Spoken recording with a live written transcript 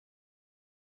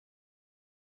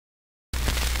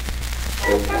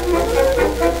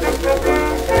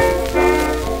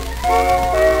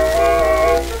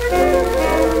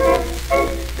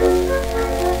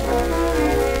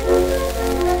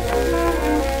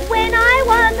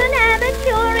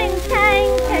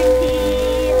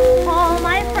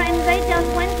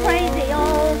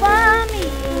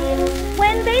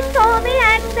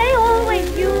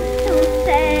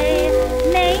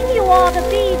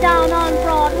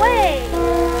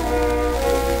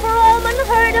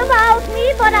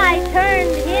but I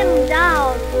turned him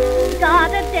down.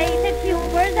 Got a date at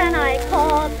Huber's and I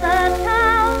caught the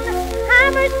town.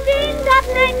 Hammerstein got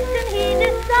next and he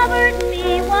discovered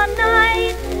me one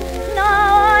night.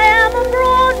 Now I am a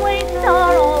Broadway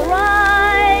star, all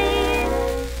right.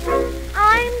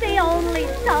 I'm the only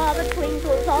star that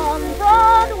twinkles on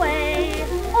Broadway.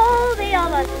 All the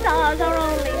other stars are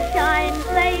only shines,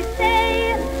 they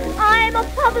say. I'm a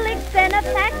public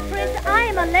benefactress,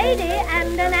 I'm a lady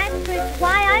and an actress.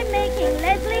 Why, I'm making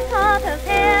Leslie Carter's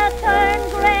hair turn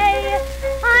grey.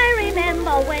 I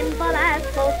remember when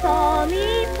Velasco saw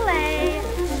me play.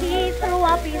 He threw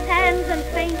up his hands and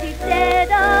fainted dead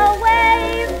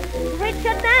away.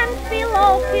 Richard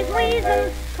Mansfield his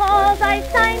reasons, 'cause I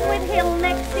signed with Hill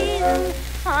next season.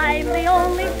 I'm the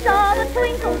only star that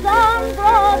twinkles on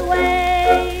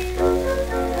Broadway.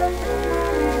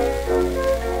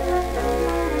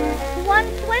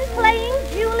 Once when playing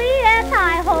Juliet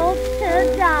I hoped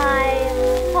to die.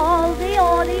 All the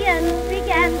audience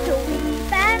began to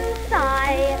weep and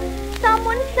sigh.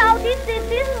 Someone shouted, "This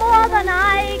is more than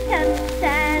I can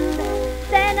stand."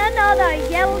 Then another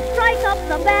yelled, "Strike up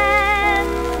the band."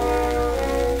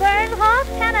 Bernhardt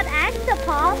cannot act a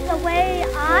part the way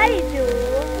I do.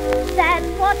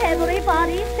 That's what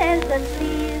everybody says and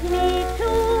sees me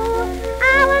too.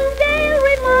 Alan Dale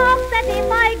remarked that if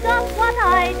I got what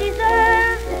I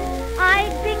deserved,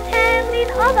 I'd be canned, in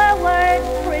other words,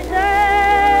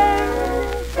 preserved.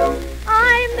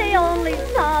 I'm the only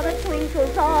star that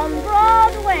twinkles on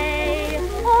Broadway.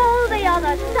 All the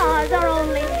other stars are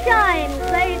only shines,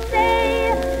 they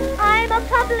say. I'm a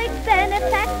public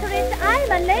benefactress,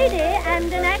 I'm a lady and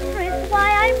an actress. Why,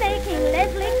 I'm making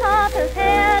Leslie Carter's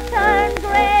hair turn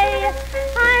grey.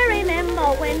 I remember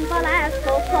when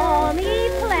Velasco saw me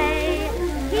play.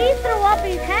 He threw up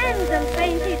his hands and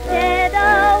fainted dead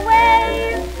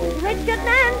away. Richard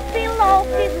Mansfield lost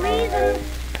his reasons,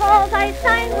 'cause I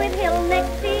signed with Hill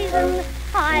next season.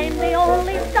 I'm the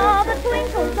only star that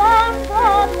twinkles on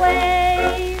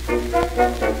Broadway.